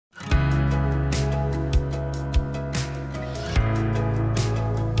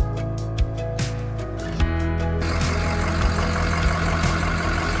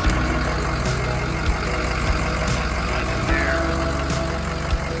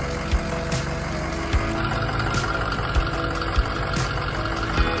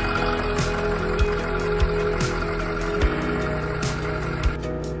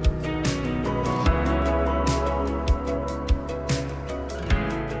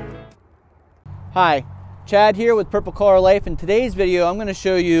Hi, Chad here with Purple Collar Life. In today's video, I'm going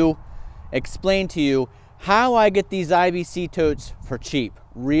to explain to you how I get these IBC totes for cheap,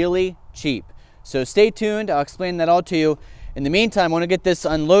 really cheap. So stay tuned, I'll explain that all to you. In the meantime, I want to get this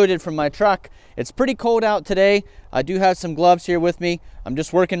unloaded from my truck. It's pretty cold out today. I do have some gloves here with me. I'm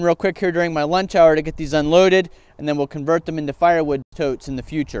just working real quick here during my lunch hour to get these unloaded, and then we'll convert them into firewood totes in the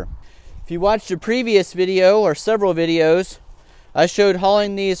future. If you watched a previous video or several videos, I showed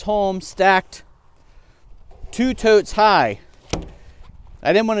hauling these home stacked 2 totes high.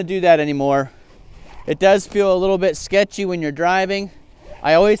 I didn't want to do that anymore. It does feel a little bit sketchy when you're driving.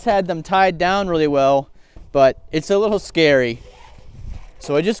 I always had them tied down really well, but it's a little scary.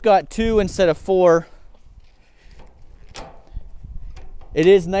 So I just got 2 instead of 4. It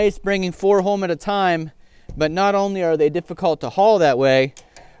is nice bringing 4 home at a time, but not only are they difficult to haul that way,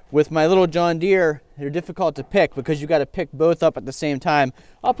 with my little John Deere, they're difficult to pick because you got to pick both up at the same time.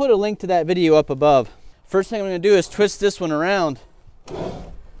 I'll put a link to that video up above. First thing I'm going to do is twist this one around.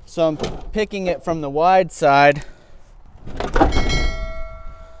 So I'm picking it from the wide side.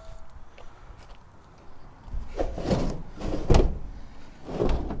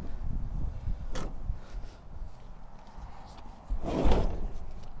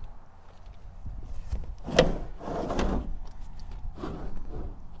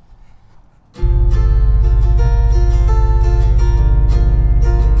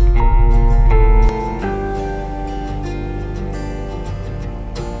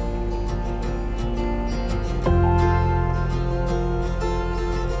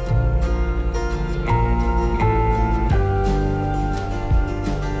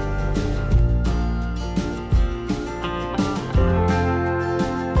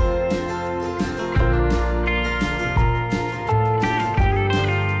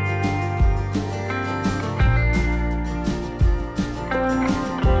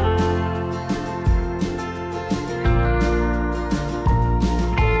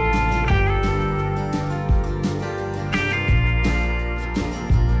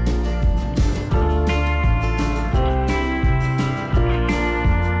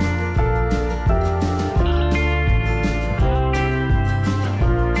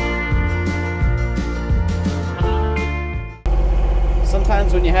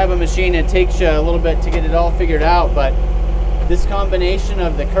 Sometimes when you have a machine, it takes you a little bit to get it all figured out, but this combination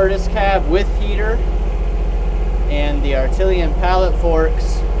of the Curtis cab with heater and the Artillion pallet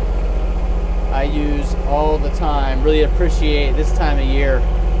forks I use all the time. Really appreciate this time of year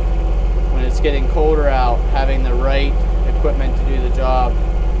when it's getting colder out, having the right equipment to do the job.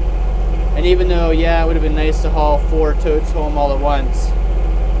 And even though, yeah, it would have been nice to haul 4 totes home all at once,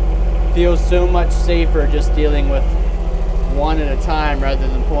 it feels so much safer just dealing with 1 at a time rather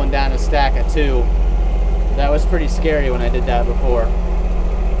than pulling down a stack of 2. That was pretty scary when I did that before.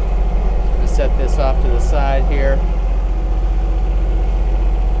 I'm going to set this off to the side here.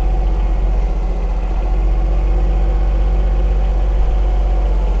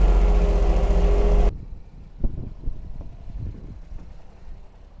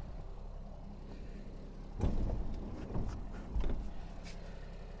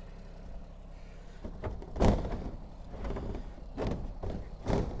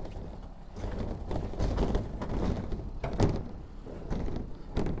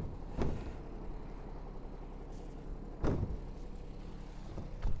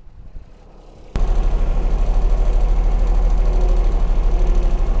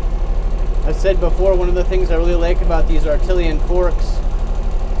 I said before, one of the things I really like about these Artillion forks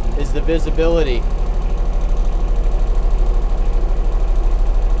is the visibility.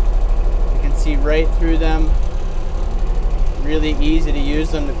 You can see right through them. Really easy to use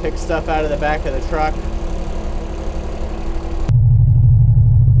them to pick stuff out of the back of the truck.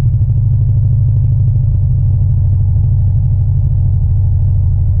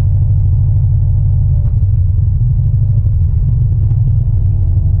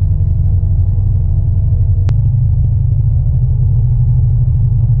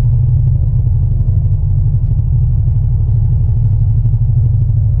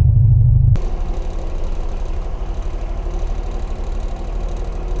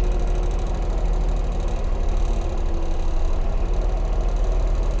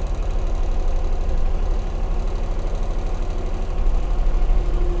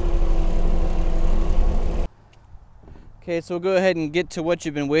 Okay, so we'll go ahead and get to what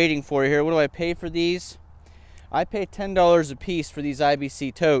you've been waiting for here. What do I pay for these? I pay $10 a piece for these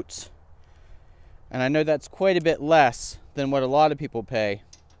IBC totes. And I know that's quite a bit less than what a lot of people pay.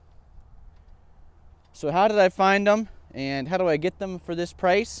 So how did I find them and how do I get them for this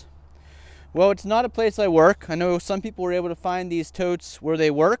price? Well, it's not a place I work. I know some people were able to find these totes where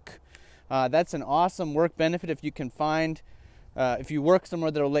they work. That's an awesome work benefit if you can find, if you work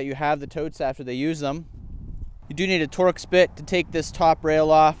somewhere that'll let you have the totes after they use them. You do need a Torx bit to take this top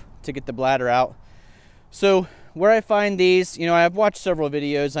rail off to get the bladder out. So where I find these, you know, I've watched several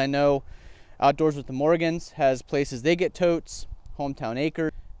videos. I know Outdoors with the Morgans has places they get totes, Hometown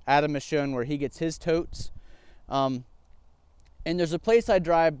Acres. Adam has shown where he gets his totes. And there's a place I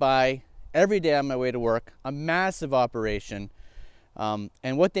drive by every day on my way to work, a massive operation.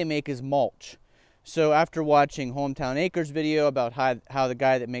 And what they make is mulch. So after watching Hometown Acres video about how the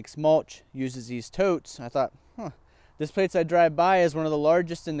guy that makes mulch uses these totes, I thought, this place I drive by is one of the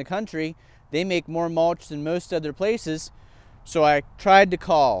largest in the country. They make more mulch than most other places. So I tried to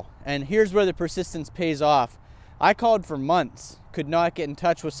call, and here's where the persistence pays off. I called for months, could not get in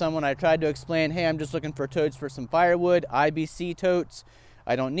touch with someone. I tried to explain, hey, I'm just looking for totes for some firewood, IBC totes.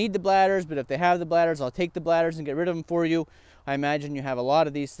 I don't need the bladders, but if they have the bladders, I'll take the bladders and get rid of them for you. I imagine you have a lot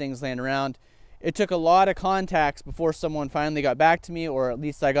of these things laying around. It took a lot of contacts before someone finally got back to me, or at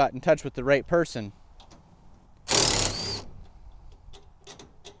least I got in touch with the right person.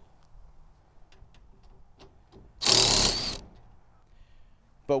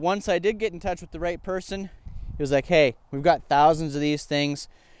 But once I did get in touch with the right person, he was like, hey, we've got thousands of these things.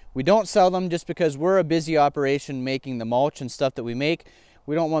 We don't sell them just because we're a busy operation making the mulch and stuff that we make.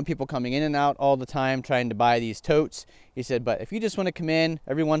 We don't want people coming in and out all the time trying to buy these totes. He said, but if you just want to come in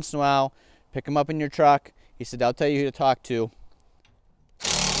every once in a while, pick them up in your truck, he said, I'll tell you who to talk to.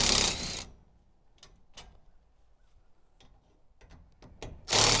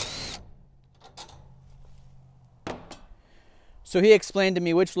 So he explained to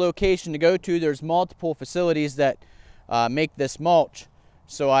me which location to go to. There's multiple facilities that make this mulch.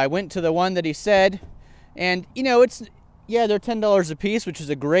 So I went to the one that he said, and you know, yeah, they're $10 a piece, which is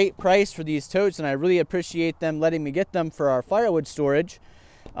a great price for these totes, and I really appreciate them letting me get them for our firewood storage.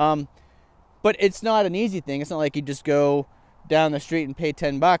 But it's not an easy thing. It's not like you just go down the street and pay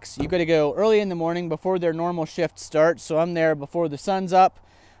 10 bucks. You got to go early in the morning before their normal shift starts. So I'm there before the sun's up.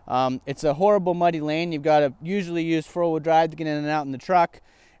 It's a horrible muddy lane. You've got to usually use four-wheel drive to get in and out in the truck,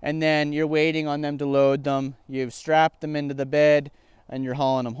 and then you're waiting on them to load them. You've strapped them into the bed, and you're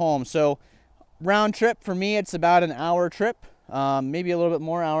hauling them home. So round trip for me, it's about an hour trip, maybe a little bit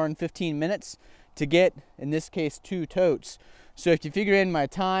more, hour and 15 minutes to get, in this case, 2 totes. So if you figure in my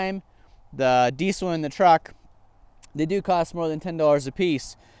time, the diesel in the truck, they do cost more than $10 a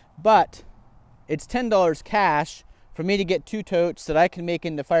piece, but it's $10 cash for me to get 2 totes that I can make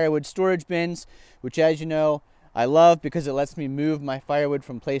into firewood storage bins, which, as you know, I love because it lets me move my firewood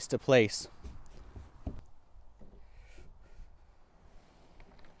from place to place.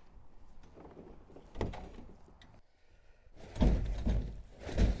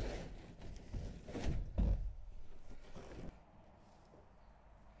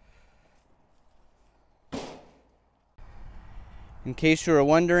 In case you were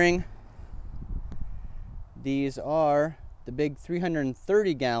wondering, these are the big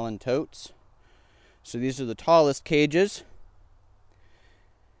 330-gallon totes. So these are the tallest cages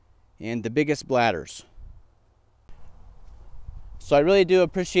and the biggest bladders. So I really do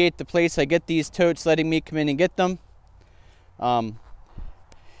appreciate the place I get these totes letting me come in and get them.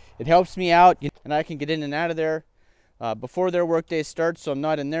 It helps me out, and I can get in and out of there before their workday starts, so I'm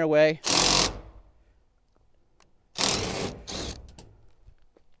not in their way.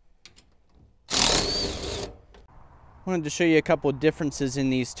 I wanted to show you a couple differences in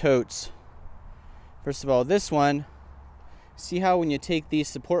these totes. First of all, this one, see how when you take these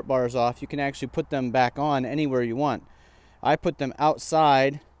support bars off, you can actually put them back on anywhere you want. I put them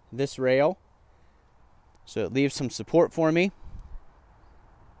outside this rail, so it leaves some support for me.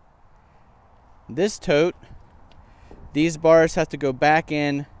 This tote, these bars have to go back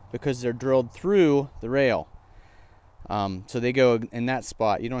in because they're drilled through the rail. So they go in that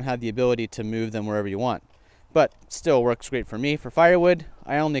spot. You don't have the ability to move them wherever you want. But still works great for me. For firewood,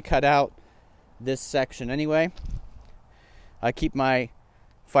 I only cut out this section anyway. I keep my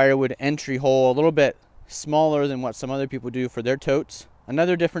firewood entry hole a little bit smaller than what some other people do for their totes.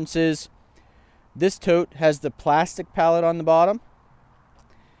 Another difference is this tote has the plastic pallet on the bottom.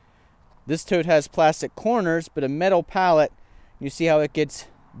 This tote has plastic corners, but a metal pallet. You see how it gets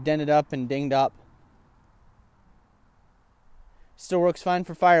dented up and dinged up. Still works fine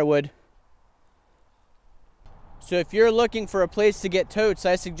for firewood. So if you're looking for a place to get totes,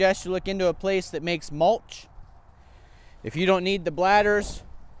 I suggest you look into a place that makes mulch. If you don't need the bladders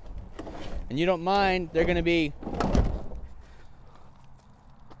and you don't mind, they're going to be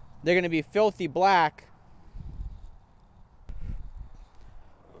filthy black.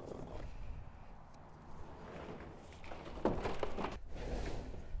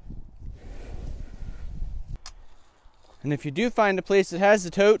 And if you do find a place that has the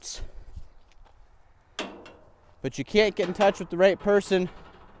totes, but you can't get in touch with the right person,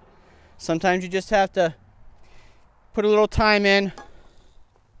 sometimes you just have to put a little time in.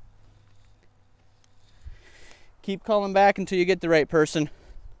 Keep calling back until you get the right person.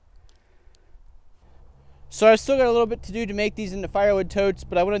 So I've still got a little bit to do to make these into firewood totes,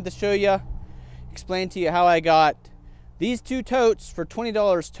 but I wanted to show you, explain to you how I got these two totes for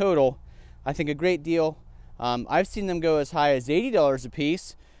 $20 total. I think a great deal. I've seen them go as high as $80 a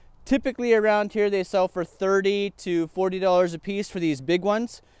piece. Typically around here they sell for $30 to $40 a piece for these big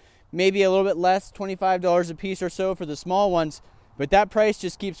ones. Maybe a little bit less, $25 a piece or so for the small ones, but that price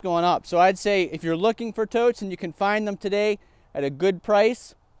just keeps going up. So I'd say if you're looking for totes and you can find them today at a good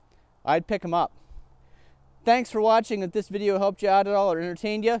price, I'd pick them up. Thanks for watching. If this video helped you out at all or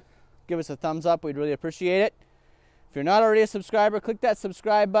entertained you, give us a thumbs up. We'd really appreciate it. If you're not already a subscriber, click that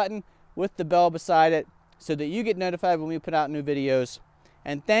subscribe button with the bell beside it so that you get notified when we put out new videos.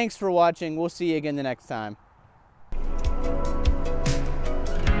 And thanks for watching. We'll see you again the next time.